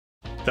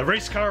The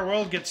race car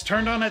world gets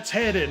turned on its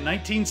head in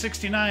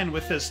 1969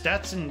 with this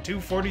Datsun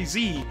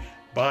 240Z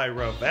by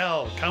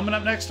Revell. Coming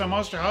up next on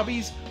Monster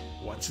Hobbies,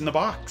 what's in the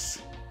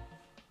box?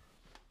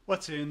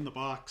 What's in the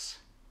box?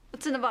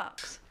 What's in the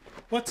box?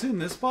 What's in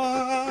this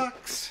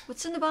box?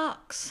 What's in the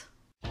box?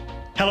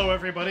 Hello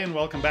everybody and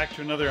welcome back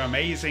to another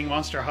amazing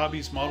Monster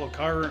Hobbies model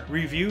car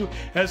review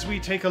as we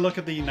take a look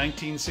at the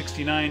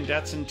 1969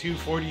 Datsun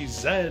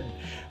 240Z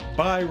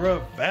by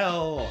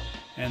Revell.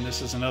 And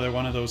this is another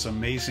one of those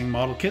amazing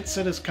model kits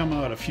that has come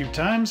out a few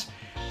times.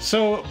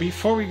 So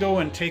before we go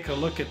and take a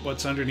look at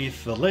what's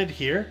underneath the lid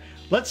here,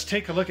 let's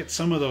take a look at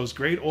some of those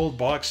great old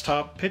box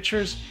top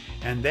pictures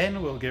and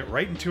then we'll get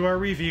right into our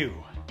review.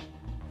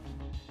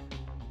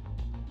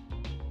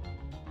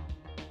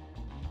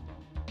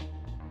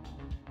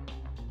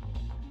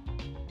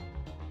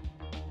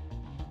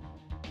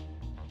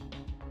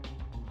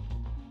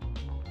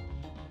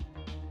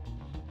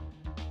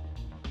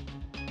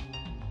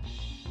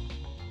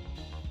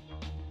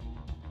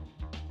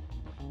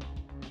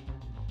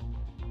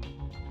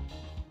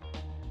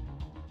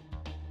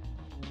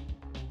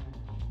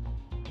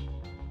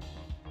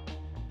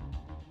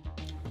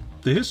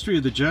 The history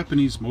of the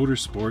Japanese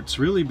motorsports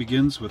really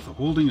begins with the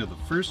holding of the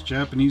first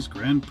Japanese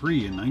Grand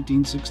Prix in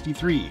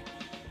 1963.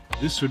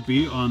 This would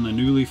be on the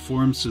newly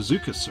formed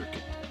Suzuka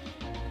circuit.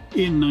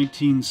 In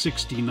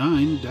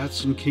 1969,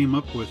 Datsun came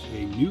up with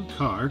a new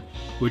car,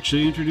 which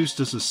they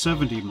introduced as a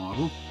 70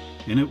 model,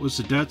 and it was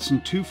the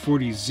Datsun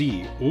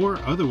 240Z, or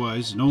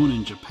otherwise known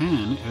in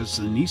Japan as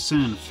the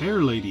Nissan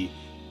Fairlady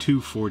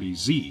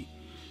 240Z.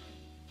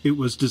 It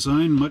was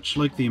designed much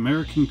like the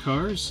American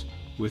cars,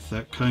 with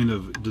that kind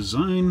of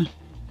design,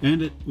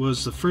 and it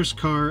was the first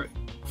car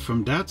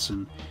from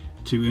Datsun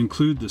to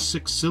include the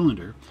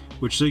 6-cylinder,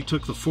 which they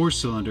took the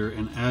 4-cylinder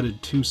and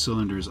added 2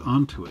 cylinders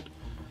onto it.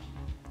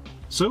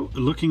 So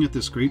looking at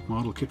this great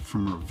model kit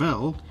from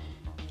Revell,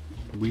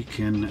 we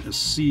can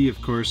see,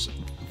 of course,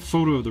 a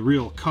photo of the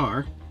real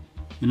car,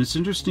 and it's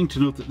interesting to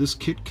note that this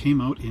kit came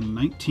out in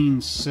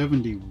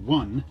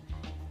 1971.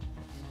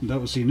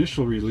 That was the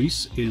initial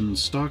release in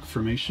stock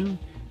formation,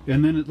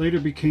 and then it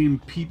later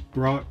became Pete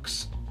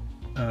Brock's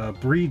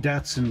Brie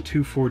Datsun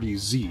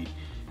 240Z.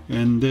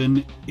 And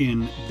then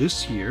in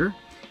this year,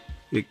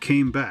 it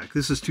came back.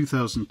 This is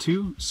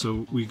 2002,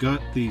 so we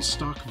got the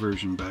stock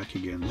version back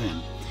again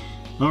then.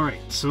 Alright,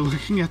 so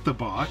looking at the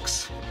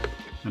box,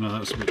 I know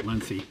that was a bit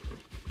lengthy,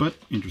 but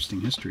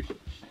interesting history.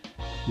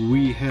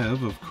 We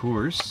have, of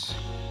course,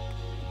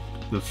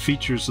 the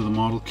features of the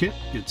model kit.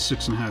 It's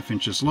 6.5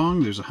 inches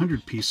long, there's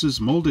 100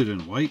 pieces, molded in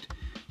white.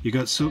 You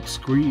got silk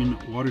screen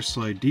water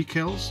slide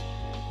decals,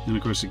 and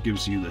of course it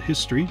gives you the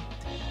history.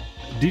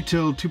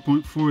 Detailed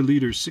 2.4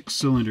 liter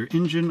 6-cylinder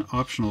engine,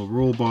 optional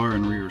roll bar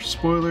and rear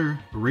spoiler,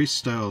 race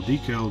style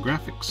decal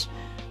graphics,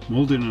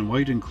 molded in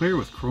white and clear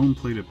with chrome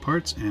plated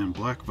parts and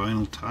black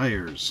vinyl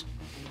tires.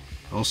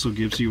 Also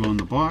gives you on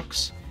the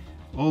box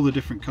all the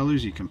different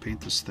colors you can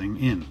paint this thing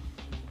in.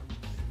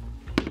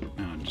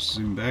 Now just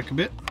zoom back a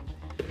bit.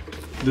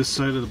 This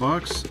side of the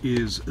box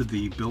is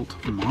the built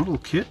model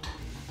kit,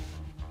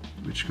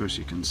 which of course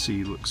you can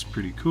see looks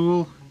pretty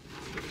cool.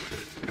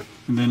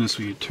 And then as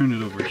we turn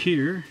it over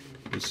here,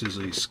 this is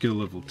a skill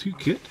level 2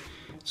 kit.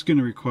 It's going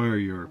to require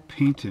your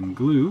paint and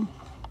glue,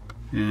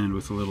 and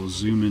with a little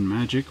zoom in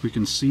magic we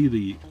can see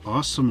the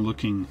awesome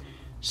looking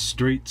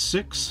straight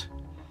 6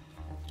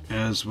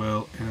 as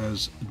well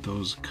as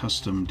those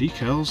custom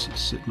decals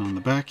sitting on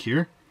the back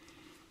here.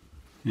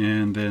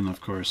 And then of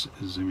course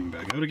zooming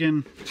back out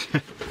again,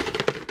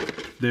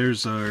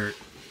 there's our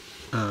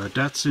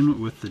Datsun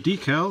with the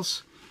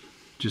decals,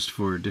 just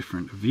for a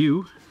different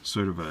view,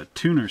 sort of a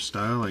tuner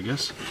style, I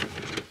guess.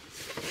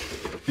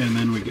 And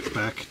then we get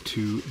back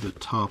to the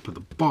top of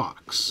the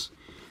box.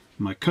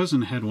 My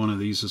cousin had one of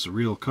these as a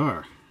real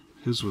car.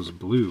 His was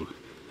blue.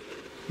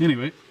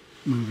 Anyway,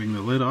 moving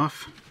the lid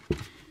off,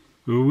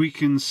 we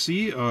can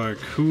see our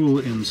cool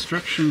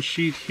instruction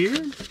sheet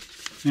here.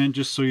 And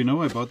just so you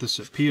know, I bought this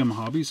at PM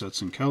Hobbies,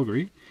 that's in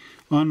Calgary,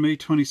 on May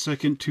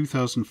 22nd,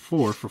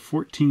 2004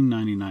 for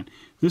 $14.99.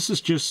 This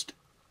is just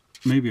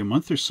maybe a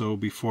month or so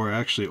before I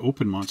actually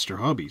opened Monster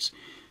Hobbies.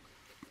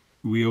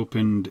 We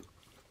opened,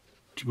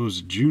 it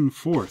was June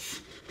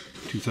 4th,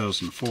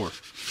 2004.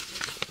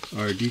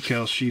 Our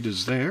decal sheet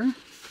is there,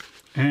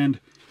 and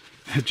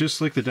just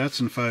like the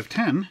Datsun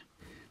 510,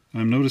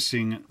 I'm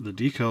noticing the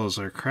decals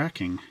are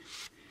cracking,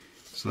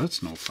 so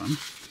that's no fun.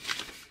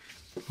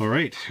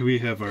 Alright, we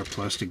have our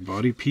plastic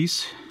body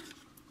piece.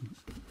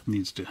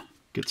 Needs to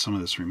get some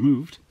of this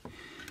removed.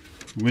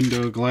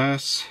 Window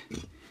glass.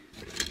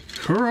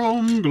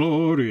 Chrome,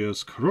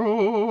 glorious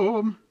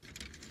chrome.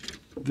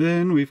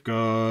 Then we've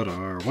got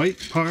our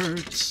white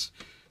parts.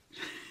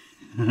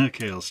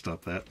 Okay, I'll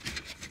stop that.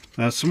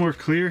 Some more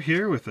clear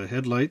here with the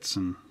headlights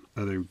and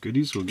other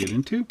goodies we'll get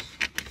into.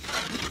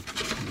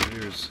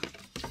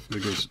 There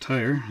goes the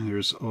tire.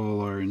 There's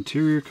all our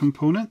interior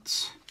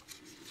components.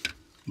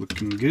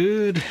 Looking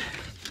good.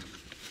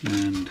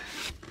 And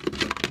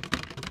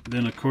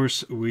then of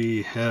course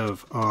we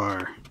have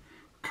our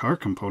car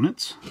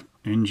components,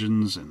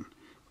 engines and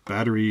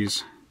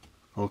batteries,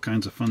 all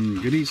kinds of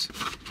fun goodies.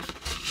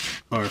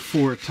 Our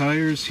 4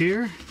 tires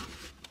here,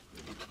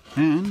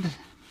 and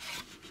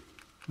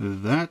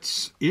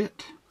that's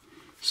it.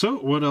 So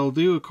what I'll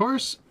do, of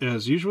course,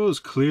 as usual, is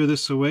clear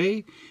this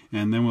away,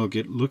 and then we'll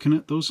get looking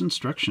at those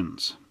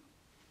instructions.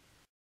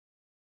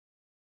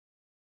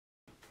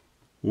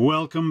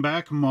 Welcome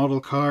back, model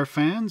car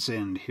fans,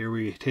 and here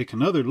we take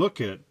another look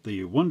at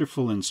the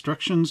wonderful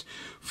instructions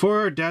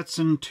for our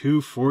Datsun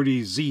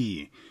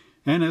 240Z.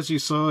 And as you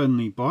saw in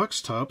the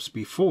box tops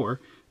before,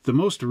 the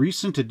most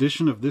recent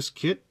edition of this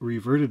kit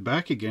reverted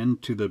back again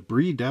to the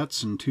Brie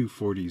Datsun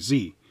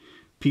 240Z,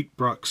 Pete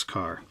Brock's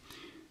car.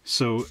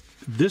 So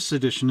this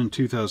edition in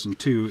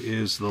 2002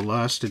 is the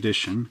last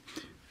edition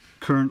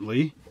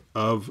currently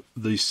of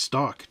the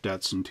stock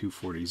Datsun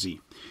 240Z.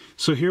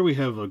 So here we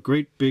have a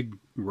great big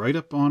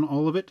write-up on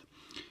all of it,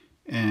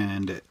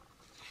 and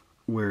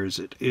where is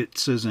it? It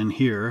says in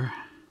here,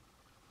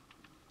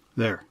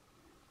 there.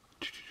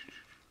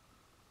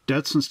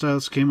 Datsun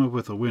Styles came up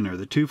with a winner.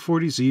 The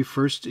 240Z,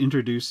 first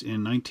introduced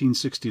in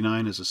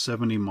 1969 as a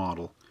 70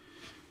 model.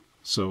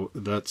 So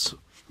that's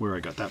where I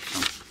got that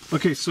from.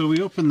 Okay, so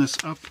we open this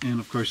up, and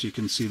of course you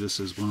can see this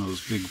is one of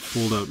those big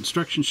fold-out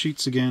instruction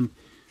sheets again.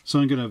 So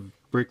I'm going to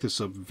break this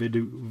up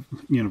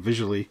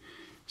visually,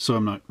 so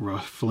I'm not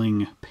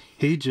ruffling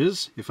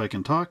pages, if I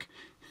can talk.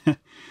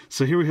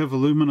 So here we have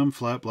aluminum,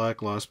 flat black,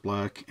 gloss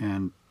black,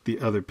 and the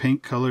other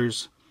paint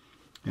colors,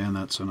 and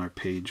that's on our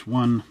page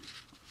 1.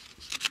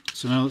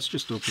 So now let's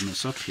just open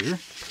this up here,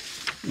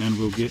 and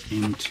we'll get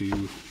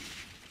into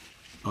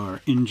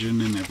our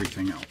engine and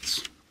everything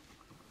else.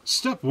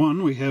 Step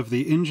 1, we have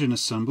the engine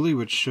assembly,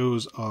 which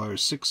shows our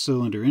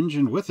 6-cylinder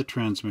engine with a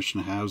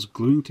transmission house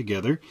gluing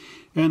together,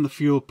 and the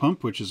fuel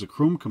pump, which is a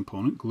chrome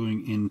component,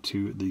 gluing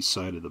into the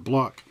side of the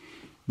block.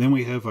 Then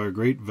we have our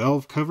great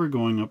valve cover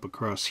going up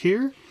across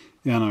here,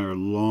 and our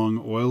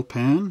long oil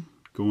pan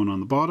going on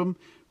the bottom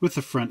with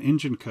the front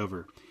engine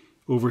cover.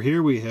 Over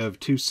here we have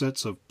 2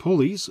 sets of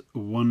pulleys.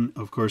 One,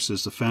 of course,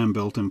 is the fan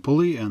built-in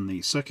pulley, and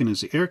the second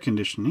is the air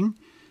conditioning,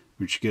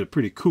 which you get a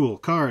pretty cool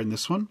car in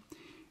this one.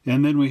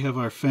 And then we have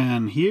our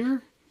fan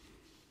here,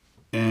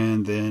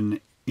 and then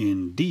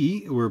in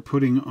D we're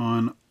putting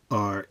on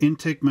our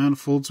intake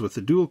manifolds with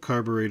the dual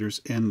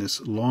carburetors and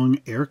this long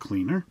air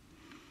cleaner.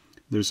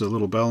 There's a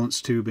little balance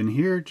tube in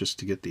here just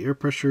to get the air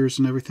pressures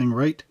and everything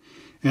right.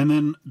 And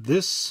then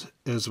this,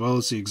 as well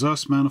as the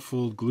exhaust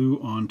manifold,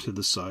 glue onto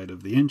the side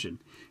of the engine.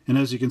 And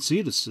as you can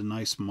see, this is a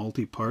nice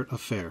multi-part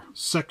affair.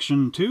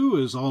 Section 2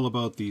 is all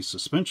about the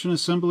suspension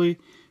assembly,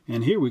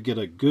 and here we get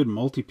a good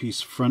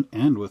multi-piece front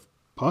end with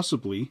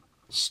possibly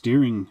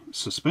steering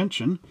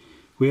suspension.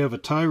 We have a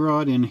tie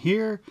rod in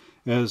here,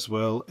 as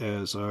well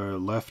as our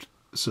left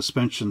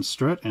suspension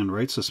strut and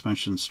right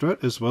suspension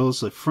strut, as well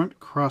as the front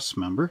cross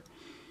member.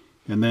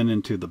 And then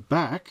into the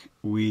back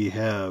we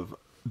have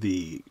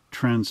the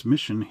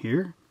transmission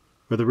here,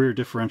 or the rear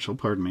differential,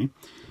 pardon me.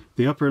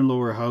 The upper and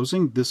lower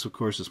housing, this of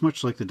course is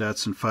much like the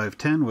Datsun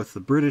 510 with the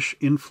British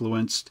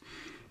influenced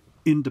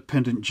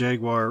independent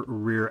Jaguar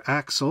rear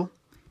axle.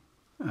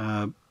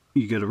 You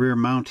get a rear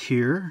mount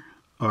here,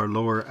 our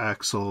lower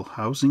axle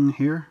housing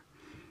here,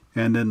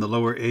 and then the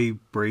lower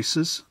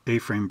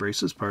A-frame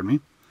braces, pardon me.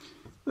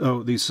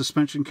 Oh, the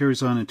suspension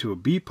carries on into a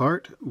B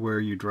part where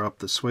you drop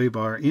the sway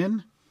bar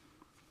in,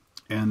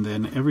 and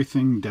then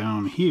everything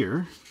down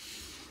here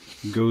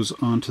goes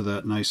onto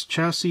that nice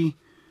chassis.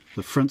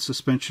 The front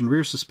suspension,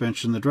 rear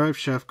suspension, the drive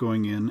shaft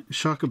going in,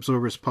 shock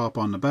absorbers pop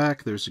on the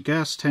back, there's a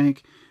gas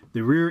tank,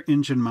 the rear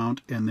engine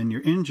mount, and then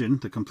your engine,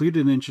 the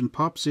completed engine,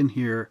 pops in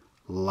here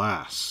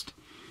last.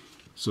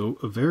 So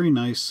a very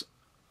nice.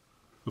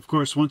 Of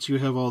course, once you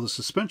have all the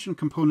suspension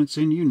components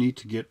in, you need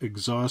to get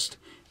exhaust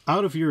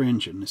out of your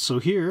engine. So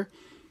here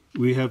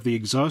we have the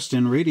exhaust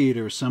and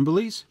radiator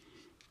assemblies.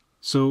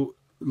 So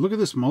look at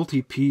this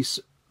multi-piece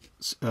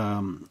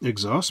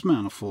exhaust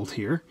manifold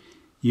here.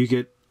 You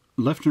get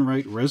left and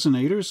right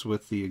resonators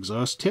with the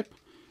exhaust tip,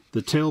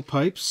 the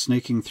tailpipes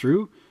snaking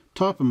through,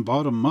 top and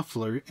bottom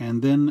muffler,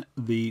 and then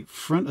the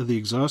front of the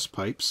exhaust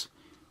pipes,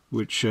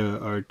 which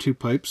are 2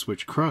 pipes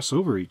which cross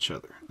over each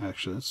other.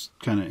 Actually, that's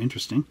kind of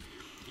interesting.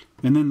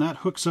 And then that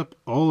hooks up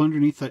all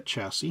underneath that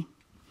chassis.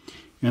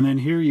 And then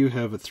here you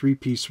have a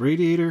 3-piece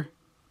radiator,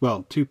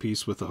 well,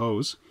 2-piece with the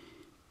hose,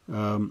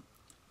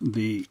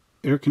 the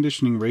air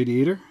conditioning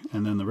radiator,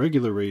 and then the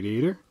regular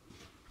radiator.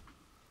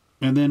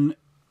 And then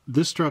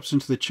this drops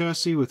into the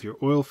chassis with your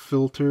oil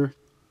filter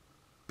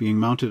being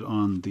mounted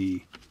on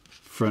the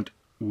front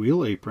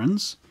wheel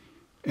aprons,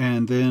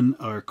 and then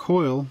our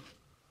coil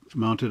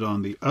mounted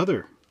on the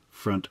other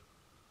front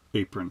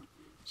apron.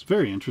 It's a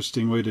very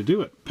interesting way to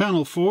do it.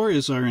 Panel 4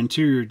 is our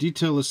interior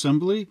detail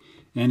assembly,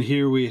 and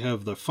here we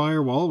have the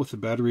firewall with the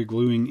battery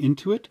gluing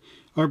into it,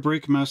 our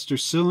brake master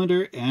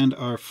cylinder, and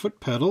our foot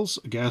pedals,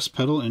 a gas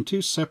pedal, and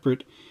 2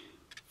 separate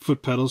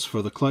foot pedals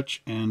for the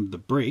clutch and the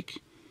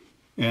brake.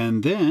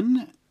 And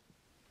then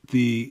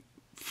the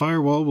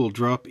firewall will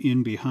drop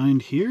in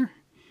behind here.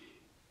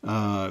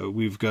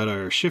 We've got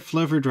our shift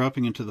lever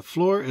dropping into the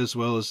floor, as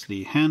well as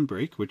the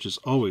handbrake, which is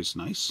always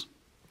nice.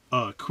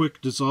 A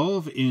quick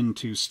dissolve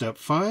into step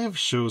 5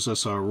 shows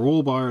us our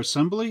roll bar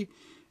assembly,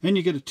 and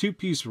you get a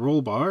 2-piece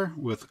roll bar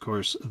with, of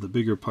course, the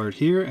bigger part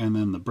here and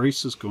then the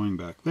braces going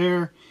back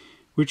there,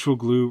 which will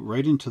glue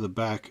right into the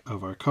back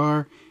of our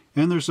car,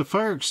 and there's a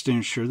fire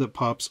extinguisher that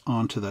pops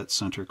onto that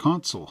center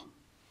console.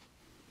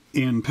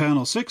 In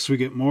panel 6 we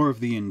get more of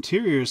the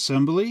interior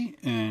assembly,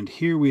 and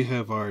here we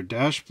have our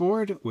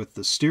dashboard with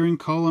the steering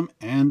column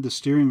and the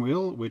steering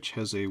wheel, which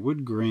has a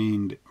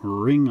wood-grained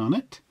ring on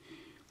it.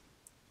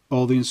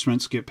 All the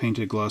instruments get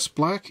painted gloss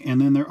black, and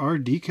then there are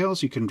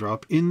decals you can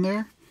drop in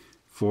there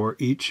for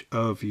each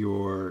of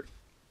your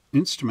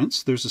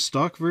instruments. There's a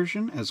stock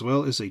version as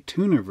well as a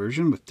tuner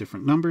version with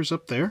different numbers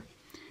up there.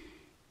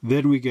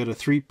 Then we get a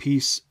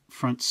 3-piece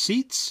front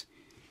seats,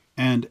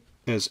 and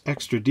as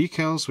extra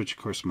decals, which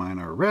of course mine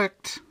are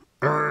wrecked,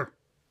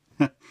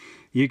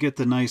 you get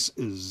the nice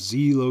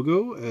Z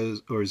logo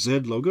or Z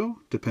logo,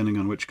 depending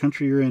on which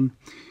country you're in.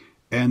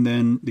 And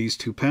then these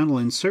 2 panel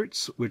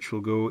inserts, which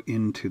will go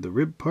into the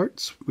rib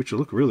parts, which will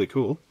look really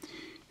cool.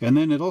 And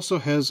then it also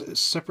has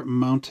separate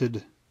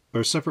molded,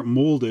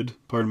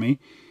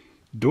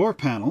 door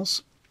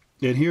panels.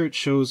 And here it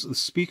shows the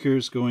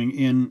speakers going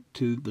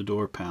into the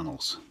door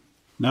panels.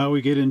 Now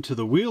we get into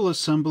the wheel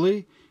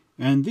assembly,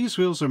 and these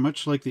wheels are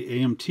much like the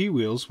AMT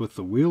wheels with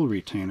the wheel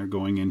retainer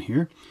going in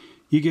here.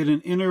 You get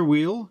an inner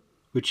wheel,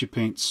 which you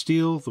paint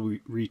steel,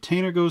 the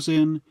retainer goes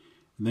in,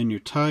 then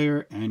your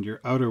tire and your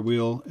outer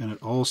wheel, and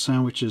it all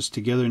sandwiches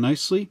together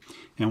nicely.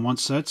 And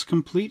once that's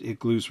complete, it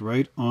glues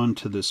right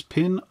onto this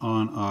pin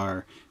on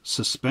our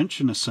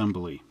suspension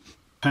assembly.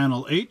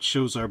 Panel 8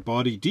 shows our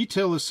body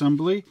detail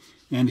assembly,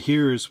 and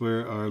here is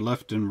where our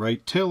left and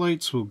right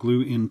taillights will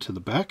glue into the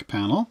back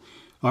panel.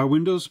 Our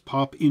windows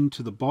pop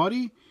into the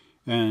body,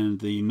 and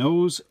the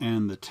nose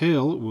and the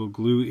tail will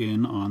glue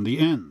in on the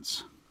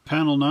ends.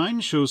 Panel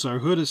 9 shows our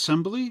hood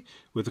assembly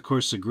with, of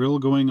course, the grille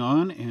going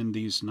on and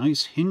these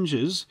nice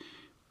hinges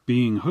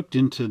being hooked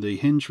into the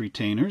hinge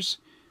retainers,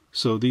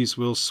 so these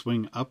will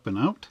swing up and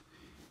out.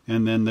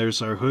 And then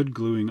there's our hood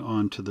gluing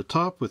onto the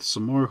top with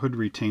some more hood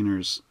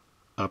retainers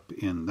up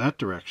in that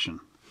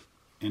direction.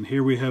 And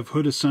here we have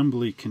hood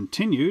assembly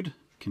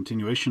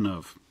continuation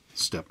of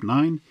step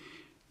 9.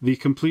 The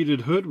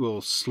completed hood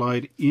will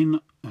slide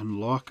in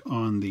and lock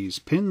on these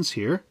pins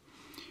here,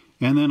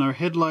 and then our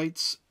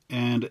headlights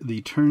and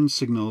the turn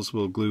signals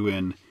will glue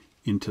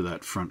into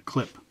that front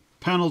clip.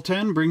 Panel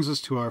 10 brings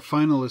us to our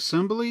final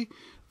assembly.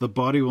 The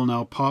body will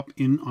now pop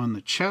in on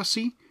the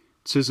chassis.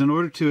 It says in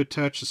order to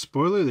attach the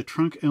spoiler, the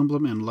trunk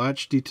emblem and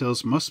latch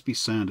details must be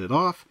sanded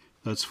off.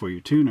 That's for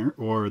your tuner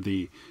or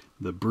the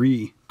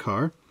Brie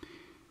car,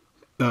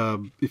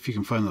 if you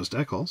can find those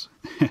decals.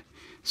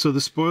 So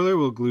the spoiler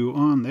will glue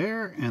on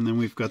there, and then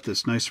we've got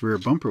this nice rear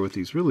bumper with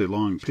these really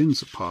long pins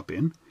that pop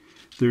in.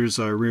 There's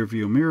our rear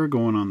view mirror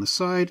going on the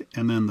side,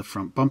 and then the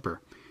front bumper.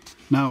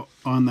 Now,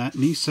 on that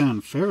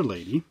Nissan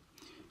Fairlady,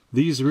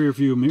 these rear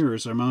view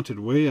mirrors are mounted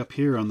way up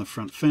here on the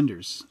front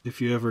fenders.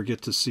 If you ever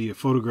get to see a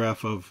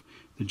photograph of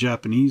the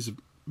Japanese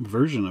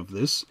version of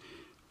this,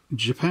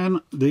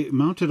 Japan, they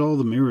mounted all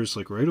the mirrors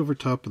like right over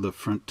top of the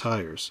front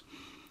tires.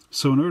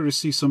 So in order to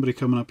see somebody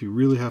coming up, you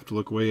really have to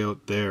look way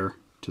out there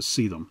to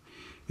see them.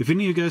 If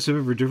any of you guys have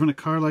ever driven a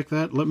car like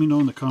that, let me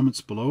know in the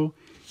comments below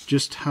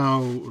just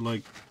how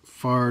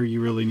far you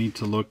really need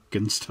to look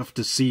and stuff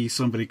to see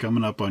somebody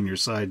coming up on your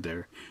side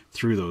there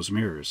through those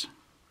mirrors.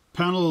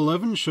 Panel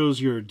 11 shows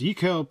your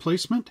decal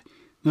placement.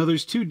 Now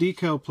there's 2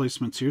 decal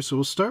placements here, so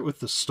we'll start with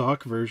the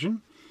stock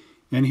version.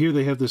 And here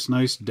they have this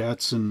nice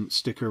Datsun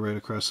sticker right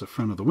across the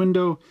front of the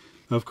window,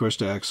 of course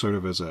to act sort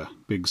of as a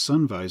big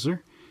sun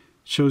visor.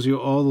 Shows you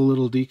all the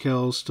little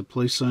decals to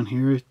place on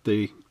here.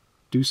 They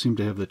do seem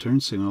to have the turn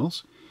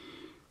signals.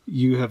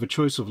 You have a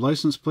choice of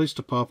license plates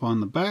to pop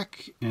on the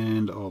back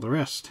and all the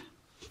rest.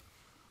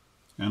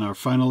 And our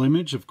final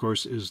image, of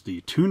course, is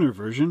the tuner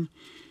version.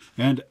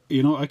 And,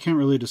 you know, I can't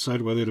really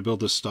decide whether to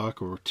build a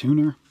stock or a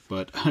tuner,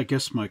 but I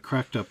guess my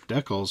cracked up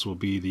decals will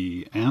be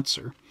the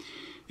answer.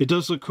 It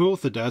does look cool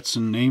with the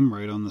Datsun name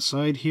right on the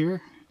side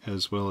here,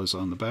 as well as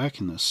on the back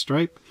in this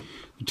stripe.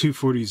 The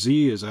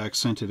 240Z is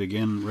accented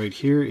again right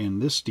here in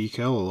this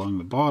decal along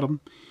the bottom.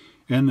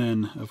 And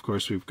then, of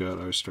course, we've got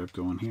our stripe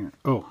going here.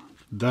 Oh,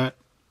 that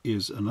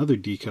is another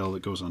decal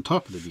that goes on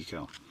top of the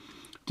decal.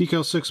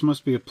 Decal 6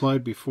 must be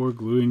applied before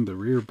gluing the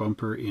rear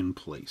bumper in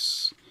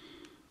place.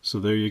 So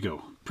there you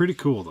go. Pretty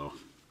cool though.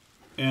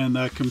 And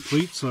that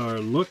completes our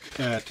look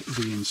at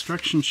the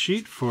instruction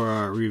sheet for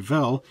our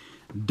Revell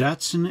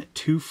Datsun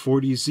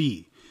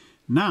 240Z.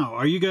 Now,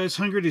 are you guys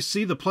hungry to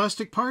see the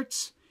plastic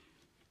parts?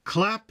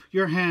 Clap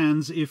your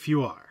hands if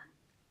you are.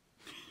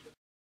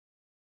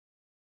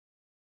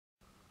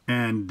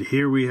 And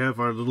here we have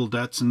our little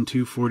Datsun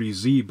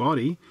 240Z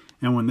body.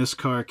 And when this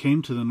car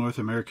came to the North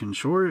American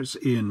shores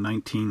in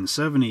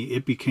 1970,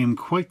 it became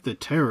quite the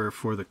terror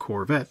for the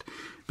Corvette,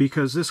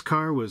 because this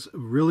car was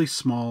really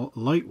small,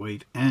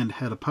 lightweight, and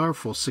had a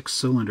powerful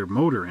 6-cylinder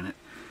motor in it,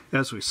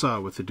 as we saw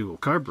with the dual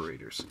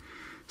carburetors.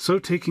 So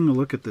taking a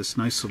look at this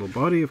nice little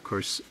body, of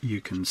course,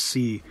 you can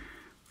see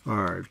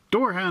Our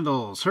door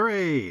handles,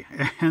 hooray!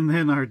 And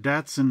then our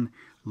Datsun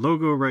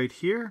logo right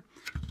here,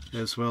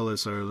 as well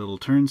as our little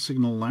turn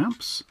signal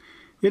lamps.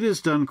 It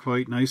is done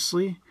quite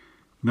nicely.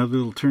 Another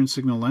little turn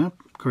signal lamp.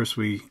 Of course,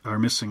 we are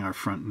missing our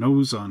front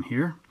nose on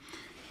here.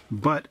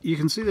 But you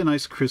can see the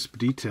nice crisp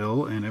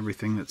detail and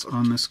everything that's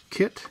on this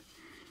kit.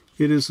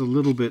 It is a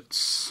little bit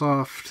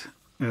soft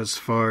as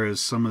far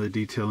as some of the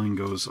detailing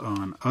goes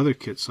on other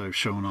kits I've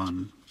shown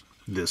on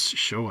this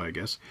show, I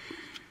guess.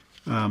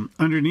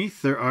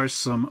 Underneath there are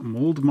some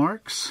mold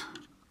marks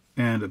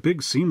and a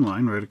big seam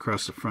line right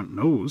across the front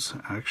nose,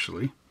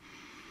 actually.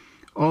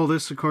 All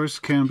this, of course,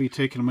 can be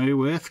taken away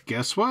with,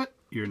 guess what?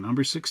 Your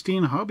number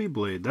 16 hobby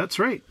blade. That's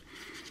right.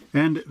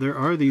 And there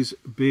are these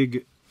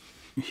big,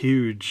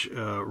 huge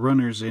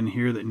runners in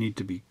here that need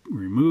to be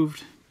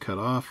removed, cut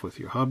off with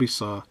your hobby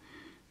saw,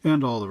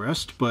 and all the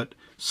rest. But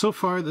so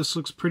far, this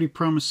looks pretty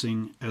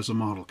promising as a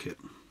model kit.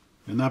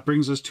 And that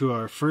brings us to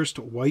our first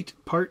white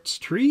parts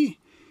tree.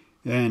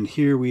 And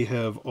here we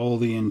have all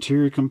the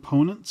interior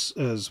components,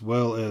 as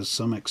well as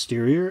some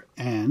exterior,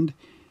 and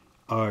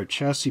our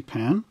chassis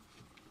pan.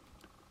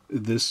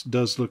 This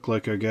does look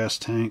like our gas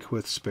tank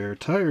with spare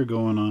tire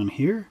going on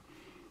here.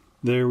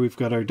 There we've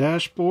got our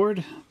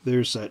dashboard.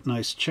 There's that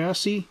nice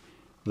chassis,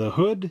 the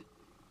hood,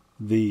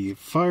 the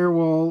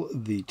firewall,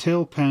 the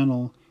tail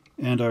panel,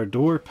 and our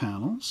door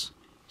panels,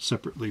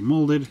 separately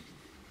molded.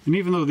 And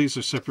even though these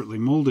are separately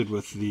molded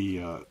with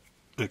the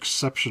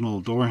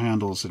exceptional door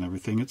handles and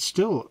everything, it's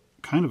still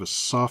kind of a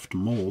soft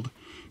mold.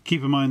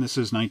 Keep in mind this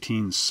is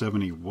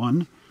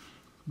 1971.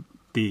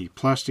 The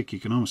plastic, you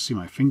can almost see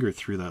my finger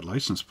through that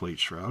license plate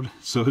shroud,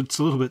 so it's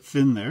a little bit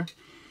thin there.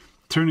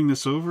 Turning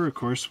this over, of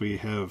course, we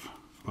have,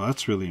 well,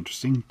 that's really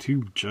interesting,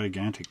 two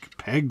gigantic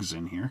pegs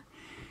in here.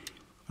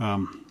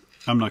 I'm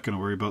not going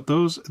to worry about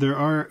those. There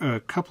are a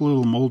couple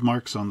little mold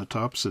marks on the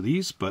tops of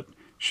these, but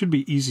should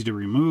be easy to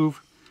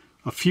remove.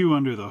 A few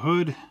under the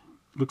hood.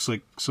 Looks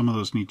like some of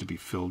those need to be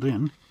filled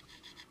in.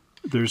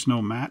 There's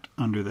no mat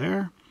under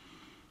there.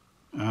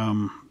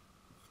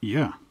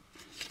 Yeah.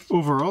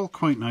 Overall,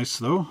 quite nice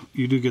though.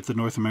 You do get the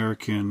North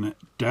American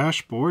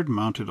dashboard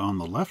mounted on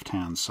the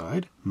left-hand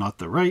side, not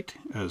the right,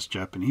 as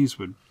Japanese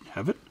would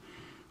have it,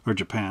 or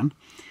Japan.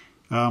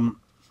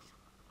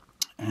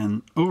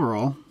 And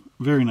overall,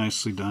 very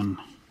nicely done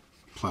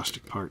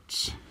plastic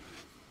parts.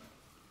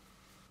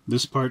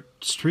 This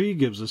parts tree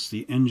gives us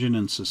the engine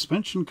and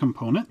suspension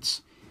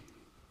components.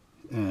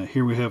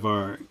 Here we have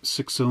our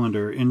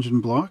 6-cylinder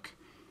engine block,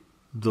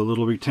 the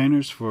little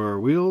retainers for our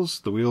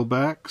wheels, the wheel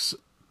backs,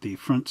 the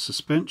front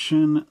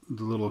suspension,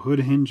 the little hood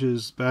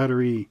hinges,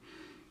 battery,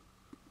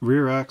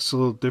 rear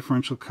axle,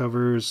 differential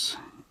covers,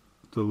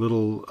 the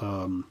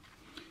little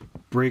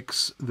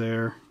brakes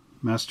there,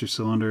 master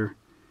cylinder,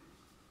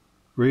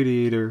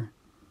 radiator,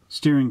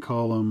 steering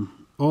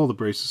column, all the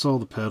braces, all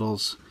the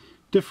pedals,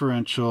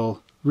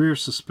 differential, rear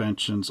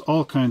suspensions,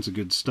 all kinds of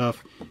good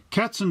stuff.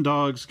 Cats and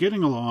dogs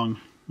getting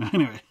along.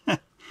 Anyway,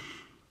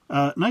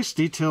 nice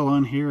detail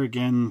on here,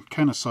 again,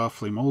 kind of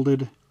softly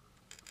molded.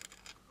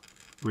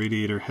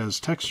 Radiator has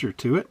texture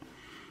to it.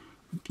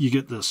 You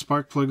get the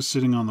spark plugs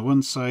sitting on the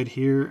one side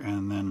here,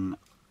 and then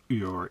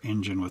your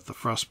engine with the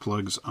frost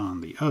plugs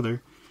on the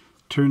other.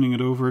 Turning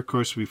it over, of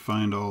course, we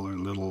find all our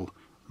little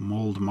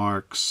mold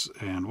marks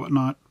and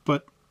whatnot,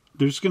 but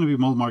there's going to be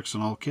mold marks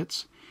on all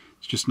kits.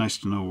 It's just nice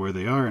to know where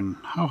they are and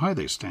how high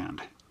they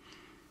stand.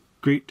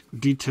 Great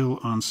detail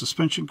on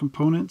suspension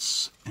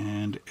components,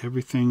 and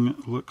everything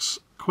looks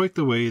quite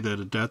the way that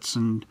a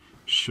Datsun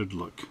should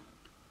look.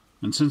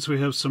 And since we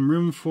have some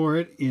room for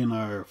it in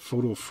our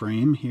photo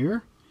frame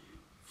here,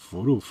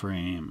 I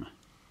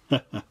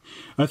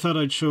thought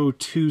I'd show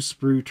two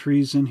sprue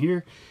trees in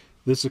here.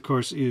 This, of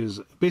course, is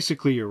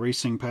basically a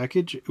racing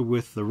package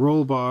with the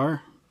roll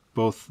bar,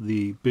 both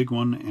the big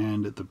one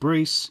and the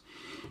brace,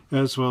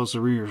 as well as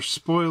a rear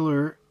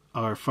spoiler,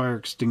 our fire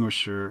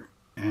extinguisher,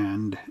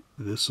 and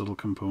this little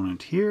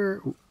component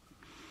here.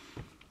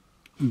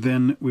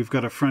 Then we've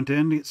got a front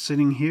end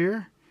sitting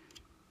here,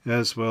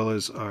 as well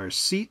as our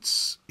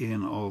seats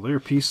in all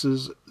their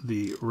pieces,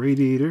 the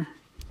radiator,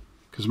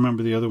 because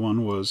remember the other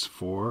one was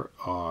for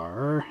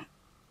our,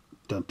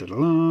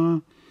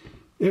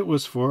 it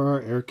was for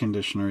our air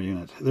conditioner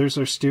unit. There's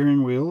our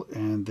steering wheel,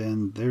 and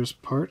then there's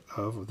part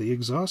of the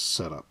exhaust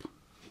setup.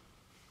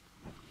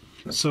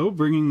 So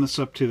bringing this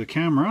up to the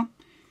camera,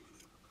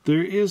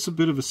 there is a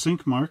bit of a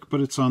sink mark,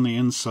 but it's on the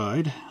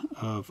inside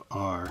of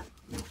our,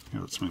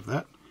 here, let's move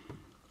that,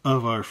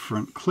 of our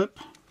front clip.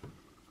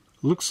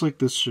 Looks like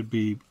this should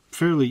be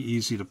fairly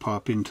easy to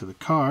pop into the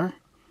car.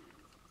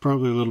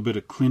 Probably a little bit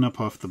of cleanup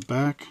off the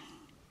back.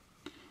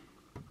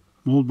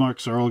 Mold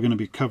marks are all going to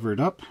be covered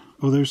up.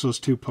 Oh, there's those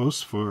two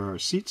posts for our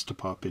seats to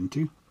pop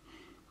into.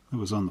 That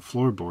was on the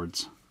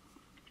floorboards.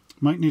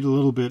 Might need a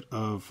little bit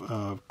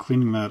of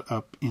cleaning that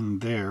up in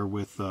there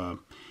with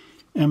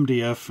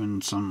MDF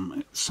and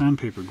some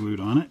sandpaper glued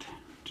on it,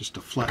 just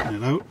to flatten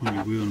it out when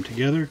you glue them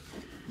together.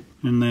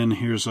 And then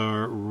here's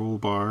our roll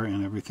bar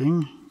and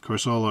everything. Of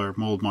course, all our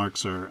mold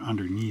marks are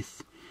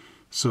underneath.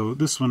 So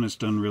this one is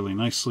done really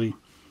nicely.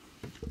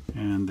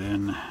 And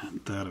then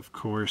that, of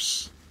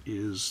course,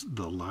 is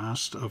the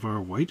last of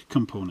our white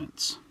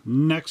components.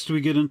 Next we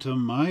get into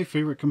my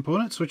favorite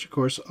components, which of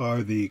course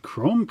are the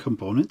chrome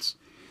components.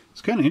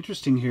 It's kind of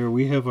interesting here.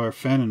 We have our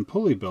fan and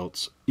pulley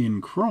belts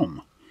in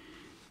chrome.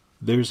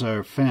 There's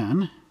our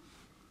fan.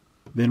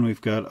 Then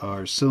we've got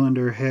our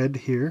cylinder head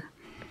here.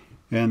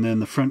 And then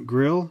the front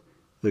grille,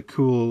 the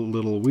cool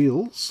little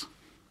wheels,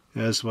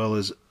 as well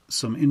as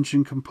some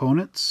engine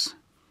components,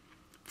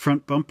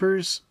 front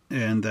bumpers,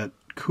 and that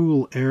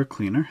cool air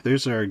cleaner.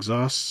 There's our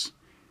exhausts,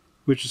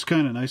 which is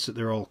kind of nice that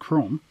they're all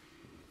chrome.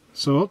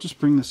 So I'll just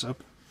bring this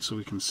up so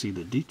we can see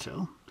the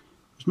detail.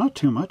 There's not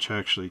too much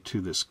actually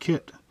to this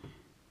kit,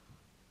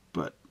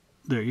 but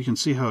there you can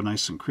see how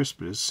nice and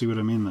crisp it is. See what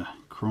I mean? The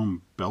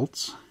chrome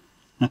belts.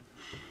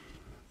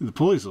 The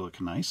pulleys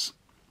look nice,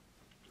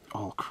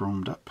 all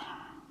chromed up.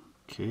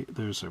 Okay,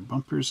 there's our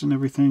bumpers and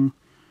everything.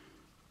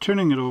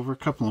 Turning it over, a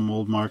couple of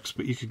mold marks,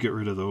 but you could get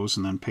rid of those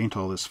and then paint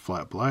all this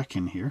flat black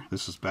in here.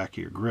 This is back of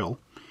your grill.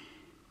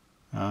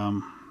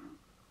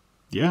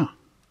 Yeah.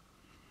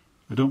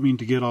 I don't mean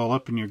to get all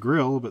up in your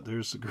grill, but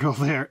there's the grill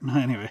there.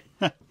 Anyway,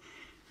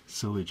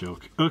 silly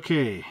joke.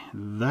 Okay,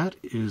 that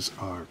is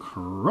our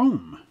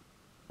chrome.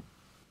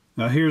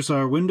 Now here's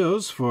our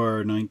windows for our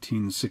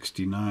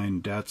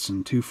 1969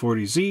 Datsun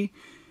 240Z,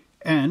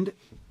 and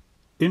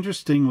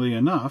interestingly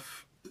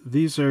enough,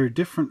 these are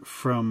different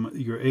from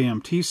your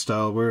AMT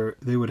style where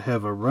they would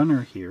have a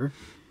runner here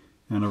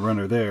and a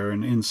runner there,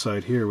 and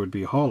inside here would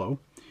be hollow.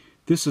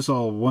 This is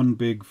all one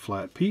big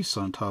flat piece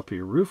on top of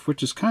your roof,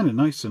 which is kind of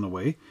nice in a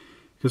way,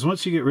 because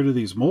once you get rid of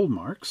these mold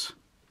marks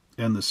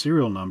and the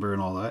serial number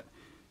and all that,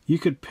 you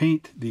could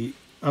paint the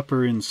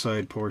upper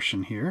inside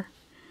portion here,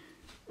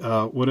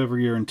 whatever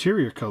your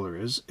interior color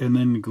is, and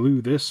then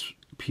glue this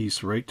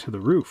piece right to the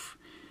roof.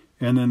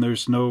 And then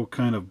there's no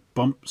kind of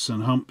bumps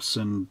and humps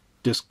and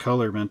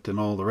discolorment and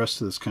all the rest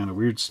of this kind of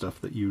weird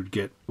stuff that you would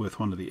get with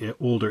one of the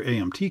older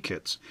AMT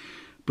kits.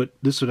 But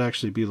this would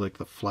actually be like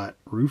the flat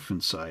roof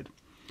inside.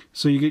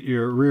 So you get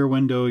your rear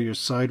window, your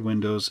side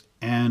windows,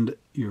 and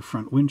your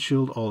front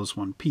windshield all as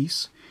one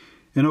piece.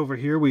 And over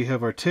here we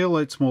have our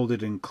taillights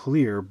molded in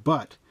clear,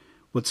 but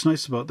what's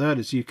nice about that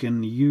is you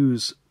can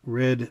use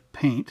red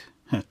paint,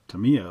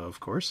 Tamiya of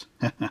course,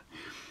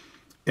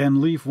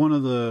 and leave one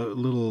of the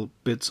little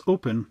bits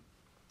open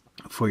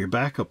for your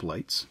backup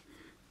lights.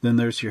 Then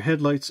there's your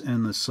headlights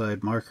and the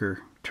side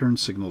marker turn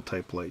signal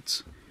type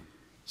lights.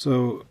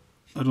 So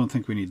I don't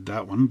think we need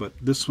that one, but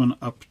this one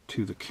up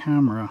to the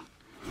camera,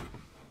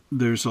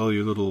 there's all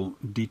your little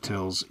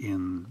details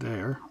in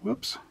there.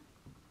 Whoops.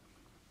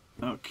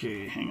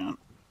 Okay, hang on.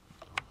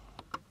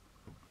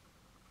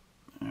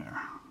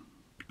 There.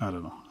 I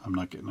don't know. I'm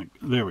not getting it.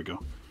 There we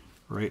go.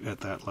 Right at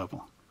that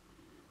level.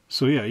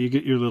 So yeah, you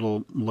get your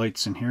little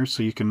lights in here,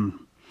 so you can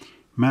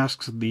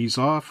mask these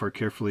off or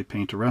carefully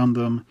paint around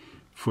them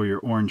for your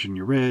orange and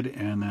your red,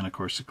 and then of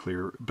course a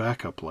clear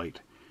backup light.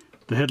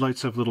 The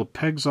headlights have little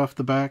pegs off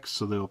the back,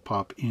 so they'll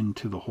pop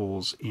into the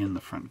holes in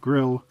the front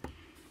grille.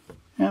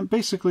 And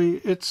basically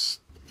it's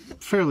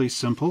fairly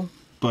simple,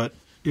 but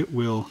it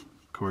will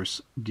of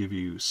course give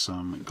you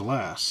some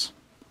glass.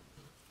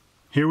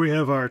 Here we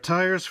have our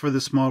tires for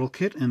this model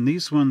kit, and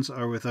these ones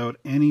are without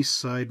any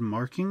side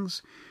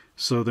markings,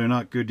 so they're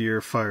not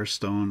Goodyear,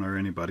 Firestone, or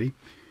anybody.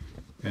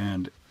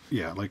 And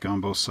yeah, like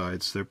on both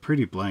sides, they're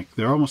pretty blank.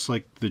 They're almost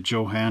like the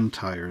Johan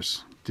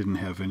tires. Didn't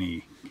have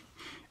any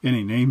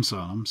names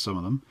on them, some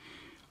of them.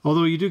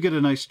 Although you do get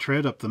a nice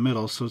tread up the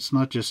middle, so it's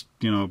not just,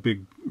 you know, a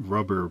big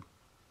rubber,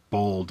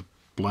 bald,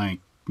 blank,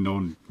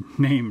 no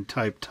name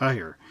type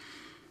tire.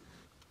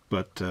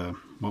 But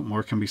what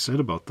more can be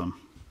said about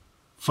them?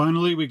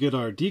 Finally, we get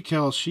our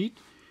decal sheet.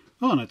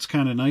 Oh, and it's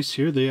kind of nice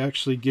here. They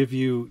actually give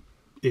you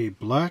a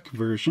black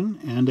version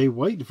and a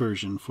white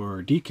version for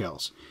our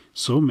decals.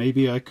 So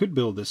maybe I could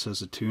build this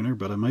as a tuner,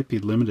 but I might be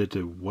limited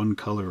to one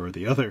color or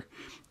the other,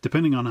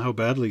 depending on how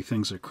badly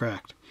things are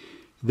cracked.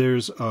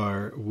 There's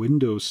our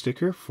window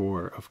sticker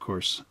for, of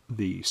course,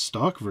 the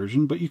stock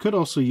version, but you could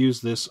also use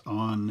this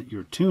on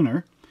your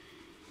tuner.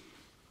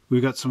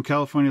 We've got some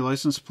California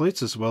license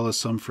plates as well as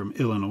some from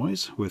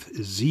Illinois with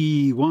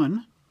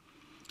Z1.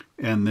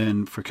 And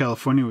then for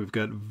California, we've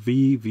got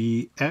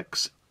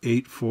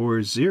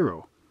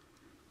VVX840.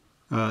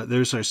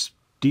 There's our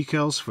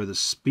decals for the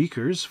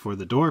speakers for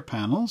the door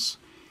panels.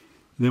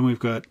 Then we've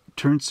got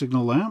turn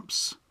signal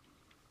lamps,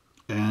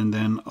 and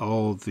then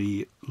all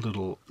the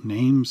little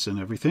names and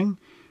everything.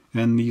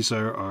 And these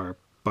are our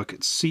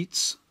bucket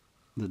seats,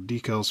 the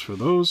decals for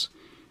those.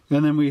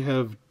 And then we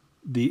have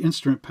the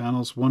instrument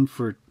panels, one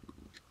for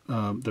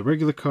the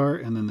regular car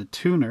and then the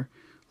tuner.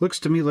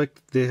 Looks to me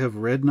like they have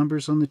red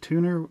numbers on the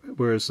tuner,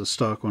 whereas the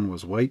stock one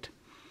was white.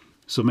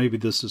 So maybe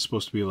this is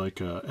supposed to be like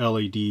a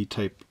LED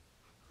type,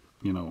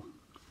 you know,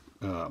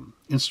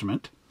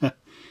 instrument. I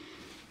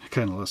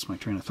kind of lost my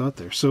train of thought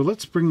there. So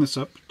let's bring this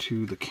up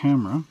to the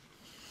camera.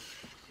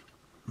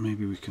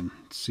 Maybe we can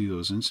see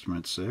those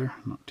instruments there.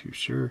 I'm not too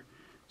sure.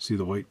 See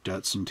the white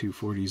Datsun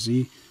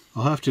 240Z.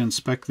 I'll have to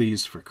inspect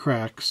these for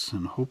cracks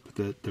and hope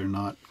that they're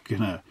not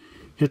gonna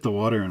hit the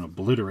water and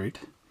obliterate.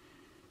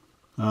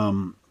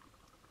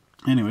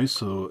 Anyway,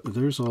 so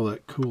there's all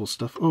that cool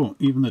stuff. Oh,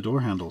 even the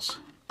door handles.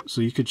 So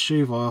you could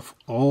shave off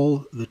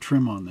all the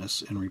trim on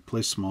this and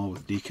replace them all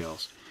with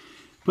decals.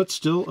 But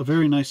still a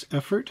very nice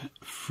effort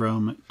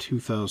from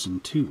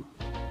 2002.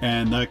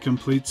 And that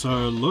completes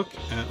our look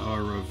at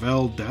our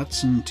Revell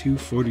Datsun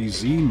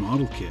 240Z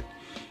model kit.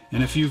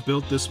 And if you've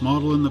built this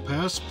model in the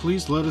past,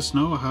 please let us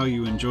know how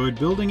you enjoyed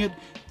building it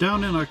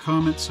down in our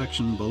comment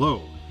section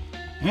below.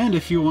 And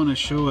if you want to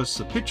show us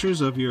the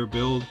pictures of your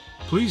build,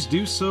 please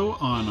do so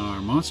on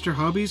our Monster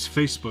Hobbies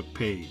Facebook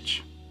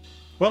page.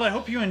 Well, I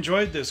hope you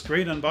enjoyed this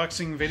great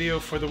unboxing video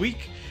for the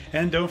week.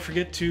 And don't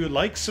forget to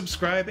like,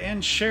 subscribe,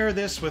 and share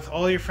this with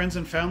all your friends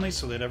and family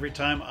so that every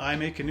time I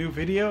make a new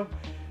video,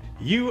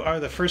 you are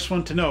the first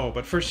one to know.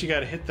 But first you got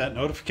to hit that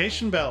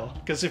notification bell,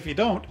 because if you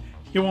don't,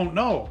 you won't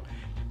know.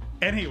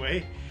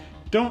 Anyway,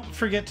 don't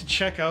forget to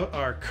check out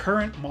our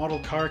current model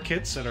car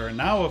kits that are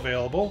now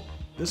available.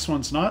 This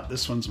one's not,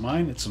 this one's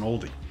mine, it's an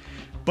oldie.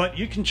 But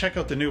you can check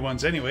out the new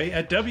ones anyway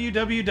at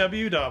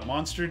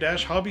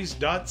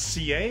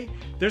www.monster-hobbies.ca.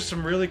 There's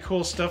some really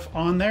cool stuff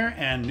on there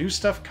and new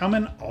stuff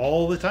coming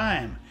all the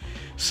time.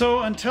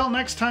 So until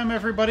next time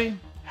everybody,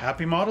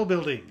 happy model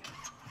building!